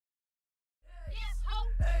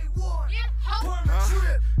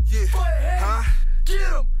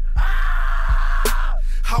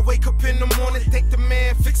wake up in the morning, thank the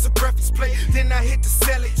man, fix a breakfast plate. Then I hit the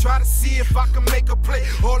celly, try to see if I can make a play.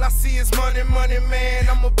 All I see is money, money, man,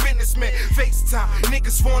 I'm a businessman. FaceTime,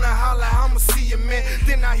 niggas wanna holler, I'ma see you, man.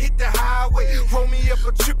 Then I hit the highway, roll me up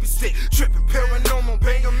a trippy stick, tripping paranormal,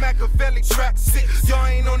 bang a Machiavelli track 6. Y'all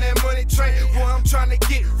ain't on that money train, boy, I'm trying to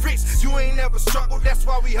get rich. You ain't never struggled, that's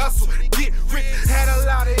why we hustle, get rich. Had a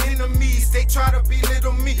lot of enemies, they try to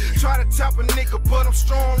belittle me, try to top a nigga, but I'm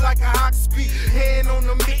strong like a hot speed. Hand on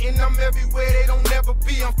the mitten, I'm everywhere, they don't never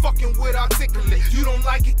be. I'm fucking with articulate. You don't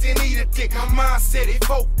like it, then eat a dick. My mindset is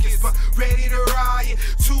focused, but ready to riot.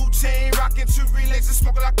 2 chain rockin', 2 relays and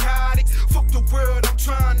smoking narcotics. Fuck the world, I'm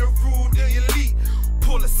trying to rule the elite.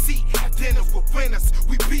 Pull a seat, have dinner with winners,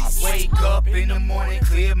 we beasts. I wake up in the morning,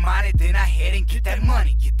 clear minded, then I head and get that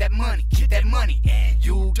money, get that money, get that money. And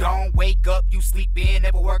you don't wake up, you sleeping,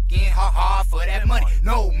 never working hard for that money.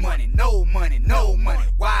 No money, no money, no money.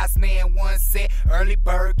 Wise man once said, early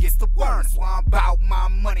bird gets the worm. That's why I'm about my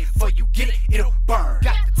money. Before you get it, it'll burn.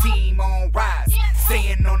 Got the team on rise,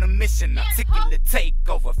 staying on a mission. Articulate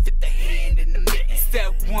takeover, fit the hand in the mitten.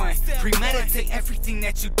 Step 1, premeditate everything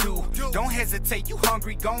that you do. Don't hesitate, you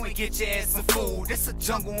hungry, go and get your ass some food. It's a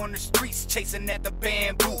jungle on the streets, chasing at the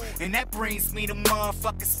bamboo. And that brings me to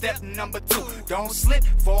motherfucking step number 2. Don't slip,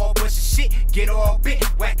 fall, bunch of shit, get all bit,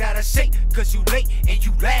 whacked out of shape, cause you late and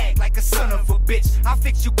you lag like a son of a bitch. I'll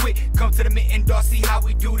fix you quick, come to the mitten door, see how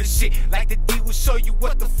we do this shit. Like the D will show you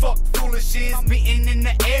what the fuck foolish is. Mitten in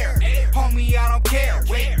the air, homie, I don't care.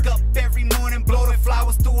 Wake up every morning, blow the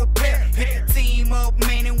flowers through a pair. Pick the team up,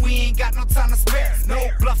 man, and we ain't got no time to spare. No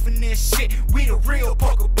bluffing this shit, we the real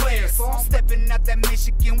poker players. So I'm stepping out that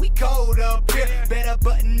Michigan, we cold up here. Better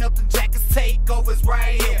button up the jackets, takeovers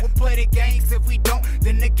right here. We'll play the games, if we don't,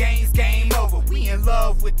 then the game's game over. We in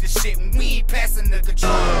love with this shit when we ain't passing the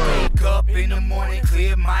control. Wake up in the morning,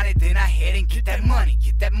 clear minded, then I head and get that money,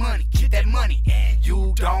 get that money, get that money. And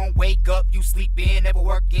you don't wake up, you sleeping, never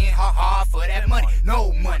working hard for that money.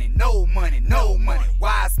 No money, no money, no money.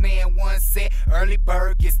 Wise man once said, early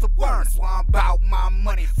bird gets the worm. That's why I'm about my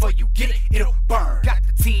money. Before you get it, it'll burn. Got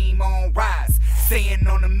the team on rise, staying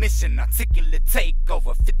on a mission. Articulate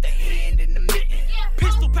takeover, fit the hand in the mitten.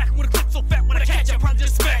 Pistol back with a clip so fat when I catch you, probably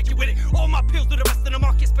just smack you with it. All my pills to the rest of the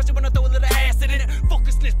market, especially when I throw a little acid in it.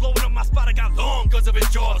 Focusness blowing up my spot, I got long guns of his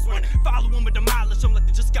jaws running. Follow him and demolish them like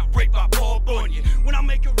they just got raped by Paul Bunyan. When I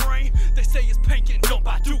make it rain, they say it's paint getting dumped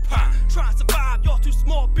by DuPont. Try to survive, y'all too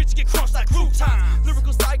small, bitch, get crunched like croutons.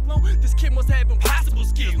 Lyrical cyclone, this kid must have impossible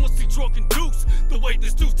skills. Must be drunk induced, the way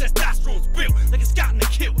this dude's testosterone's built. Like it's gotten a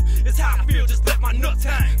kill, it's how I feel, just let my nuts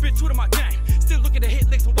hang. Been true to my game, still looking to hit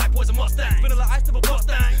licks with white boys and Mustangs. Vanilla ice never bust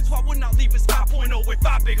things, so I would not leave this 5.0 with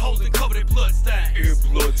 5 big holes and covered in blood stains.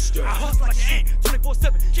 I hustle like an ant,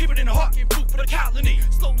 24/7, keep it in the heart, get food for the colony.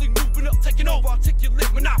 Slowly moving up, taking over,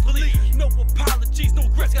 articulate monopoly. No apologies, no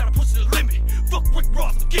regrets, gotta push to the limit. Fuck Rick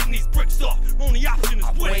Ross, I'm getting these bricks off. My only option is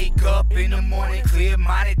winning. Wake up in the morning, clear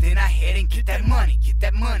minded, then I head and get that money, get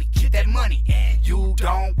that money, get that money. And you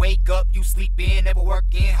don't wake up, you sleeping, never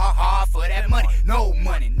working hard for that money. No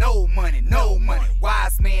money, no money, no money.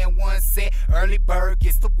 Wise man once said, early bird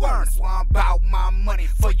gets the worm. That's why I'm about my money.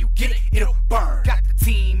 Before you get it, it'll burn. Got the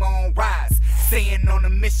team on rise, staying on a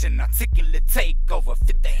mission. Articulate